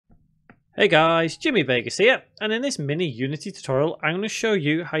Hey guys, Jimmy Vegas here, and in this mini Unity tutorial I'm going to show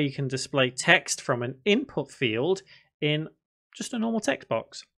you how you can display text from an input field in just a normal text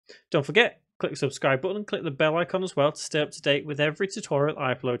box. Don't forget, click the subscribe button and click the bell icon as well to stay up to date with every tutorial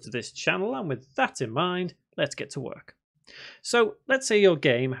I upload to this channel, and with that in mind, let's get to work. So let's say your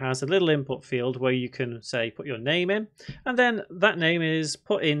game has a little input field where you can say put your name in, and then that name is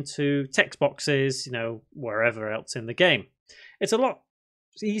put into text boxes, wherever else in the game. It's a lot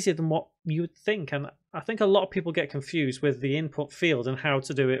easier than what you would think, and I think a lot of people get confused with the input field and how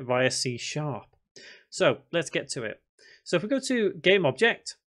to do it via C#. So let's get to it. So if we go to game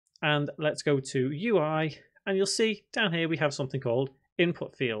object and let's go to UI, and you'll see down here we have something called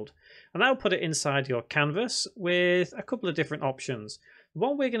input field, and that'll put it inside your canvas with a couple of different options. The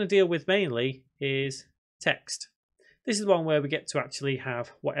one we're going to deal with mainly is text. This is the one where we get to actually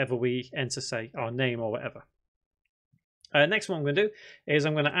have whatever we enter, say our name or whatever. Next one I'm going to do is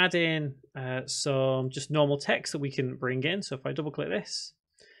I'm going to add in some just normal text that we can bring in. So if I double click this,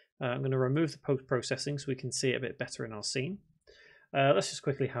 I'm going to remove the post-processing so we can see it a bit better in our scene. Let's just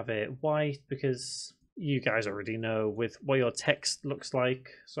quickly have it white because you guys already know with what your text looks like.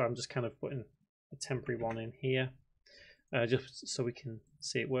 So I'm just kind of putting a temporary one in here just so we can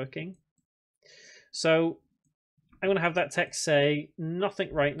see it working. So I'm going to have that text say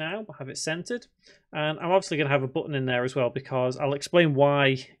nothing right now, but have it centered. And I'm obviously going to have a button in there as well because I'll explain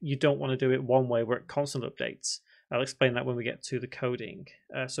why you don't want to do it one way where it constantly updates. I'll explain that when we get to the coding.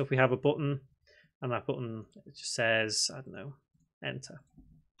 So if we have a button and that button it just says, I don't know, enter.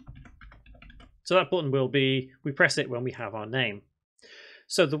 So that button will be, we press it when we have our name.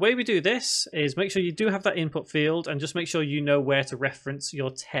 So the way we do this is make sure you do have that input field and just make sure you know where to reference your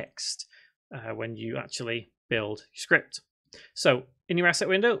text when you actually build your script. So in your asset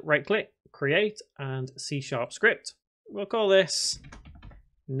window, right click, create, and C# script. We'll call this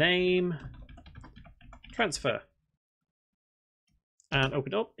name transfer and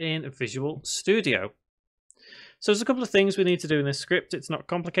open it up in Visual Studio. So there's a couple of things we need to do in this script. It's not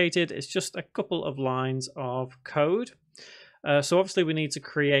complicated, it's just a couple of lines of code. So obviously we need to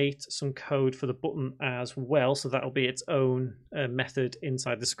create some code for the button as well, so that'll be its own method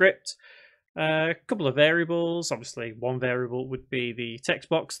inside the script. A couple of variables. Obviously one variable would be the text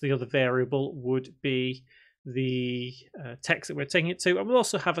box, the other variable would be the text that we're taking it to, and we'll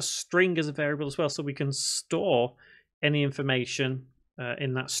also have a string as a variable as well, so we can store any information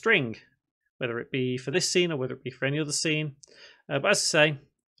in that string, whether it be for this scene or whether it be for any other scene. But as I say,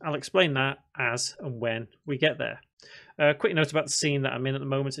 I'll explain that as and when we get there. Quick note about the scene that I'm in at the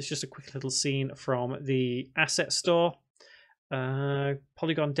moment. It's just a quick little scene from the asset store.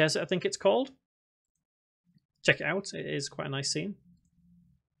 Polygon Desert, I think it's called. Check it out, it is quite a nice scene.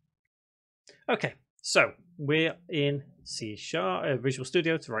 Okay, so we're in C#, Visual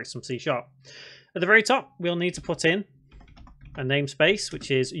Studio to write some C#. At the very top, we'll need to put in a namespace,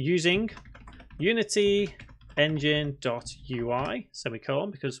 which is using Unity engine.ui,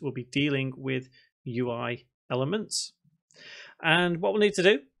 semicolon, because we'll be dealing with UI elements. And what we'll need to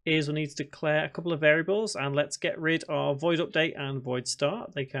do is we'll need to declare a couple of variables, and let's get rid of void update and void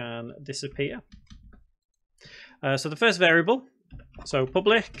start. They can disappear. So the first variable, so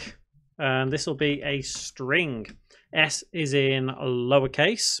public, and this will be a string. S is in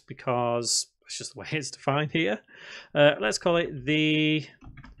lowercase because it's just the way it's defined here. Let's call it the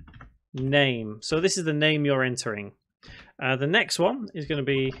name. So this is the name you're entering. The next one is going to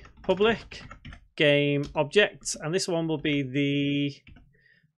be public game object, and this one will be the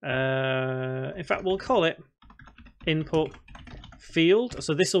in fact we'll call it input field.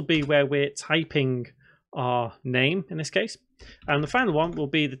 So this will be where we're typing our name in this case, and the final one will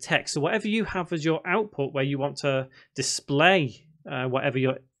be the text. So whatever you have as your output where you want to display whatever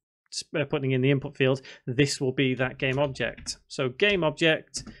you're putting in the input field, this will be that game object. So game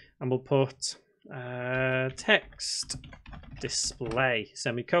object, and we'll put text display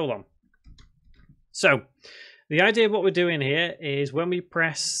semicolon. So the idea of what we're doing here is when we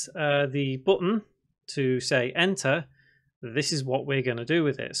press the button to say enter, this is what we're going to do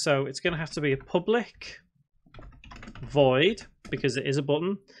with it. So it's going to have to be a public void because it is a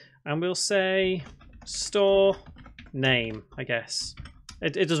button, and we'll say store name, I guess.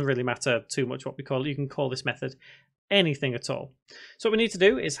 It doesn't really matter too much what we call it. You can call this method anything at all. So what we need to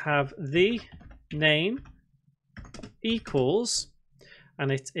do is have the name equals,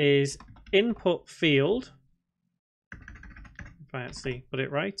 and it is input field, if I actually put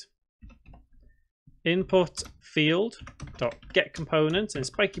it right, input field dot get component in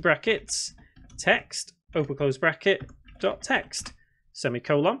spiky brackets text open close bracket dot text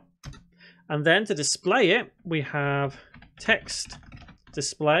semicolon, and then to display it we have text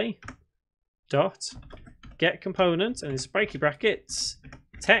display dot get component, and in spiky brackets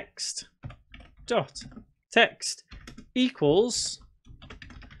text dot text equals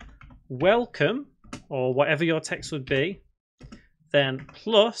welcome, or whatever your text would be, then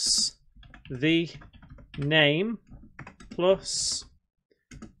plus the name plus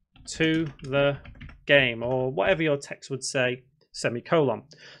to the game, or whatever your text would say, semicolon.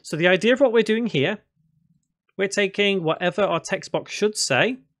 So the idea of what we're doing here, we're taking whatever our text box should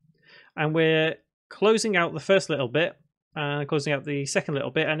say, and we're closing out the first little bit and closing out the second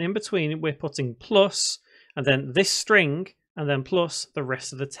little bit, and in between we're putting plus and then this string and then plus the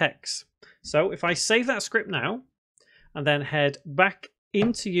rest of the text. So if I save that script now and then head back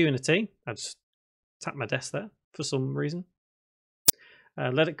into Unity, I just tap my desk there for some reason,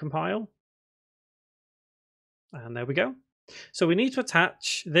 let it compile, and there we go. So we need to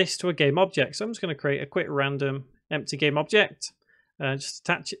attach this to a game object. So I'm just going to create a quick random empty game object, just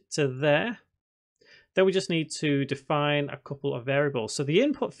attach it to there. Then we just need to define a couple of variables. So the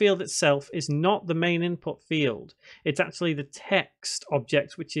input field itself is not the main input field. It's actually the text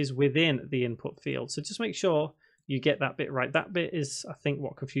object which is within the input field. So just make sure you get that bit right. That bit is, I think,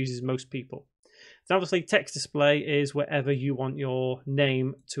 what confuses most people. So obviously text display is wherever you want your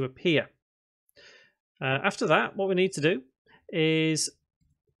name to appear. After that, what we need to do is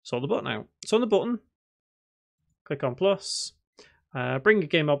sort the button out. So on the button, click on plus. Bring a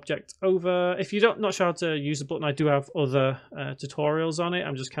game object over. If you're not sure how to use the button, I do have other tutorials on it.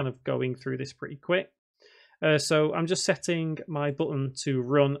 I'm just kind of going through this pretty quick. So I'm just setting my button to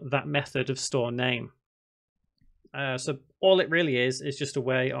run that method of store name. So all it really is just a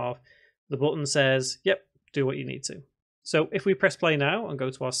way of the button says, yep, do what you need to. So if we press play now and go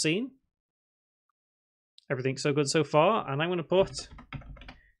to our scene, everything's so good so far. And I'm going to put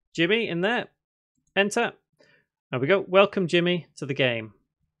Jimmy in there. Enter. There we go. Welcome, Jimmy, to the game.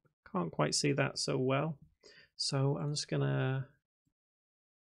 Can't quite see that so well. So I'm just going to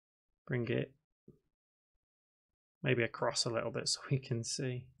bring it maybe across a little bit so we can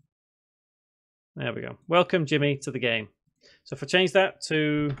see. There we go. Welcome, Jimmy, to the game. So if I change that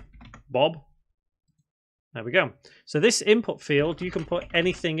to Bob, there we go. So this input field, you can put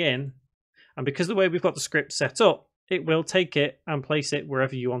anything in. And because of the way we've got the script set up, it will take it and place it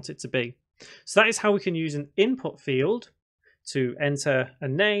wherever you want it to be. So that is how we can use an input field to enter a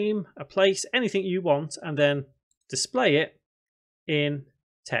name, a place, anything you want, and then display it in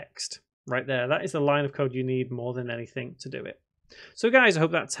text right there. That is the line of code you need more than anything to do it. So guys, I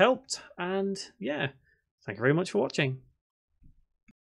hope that's helped. And yeah, thank you very much for watching.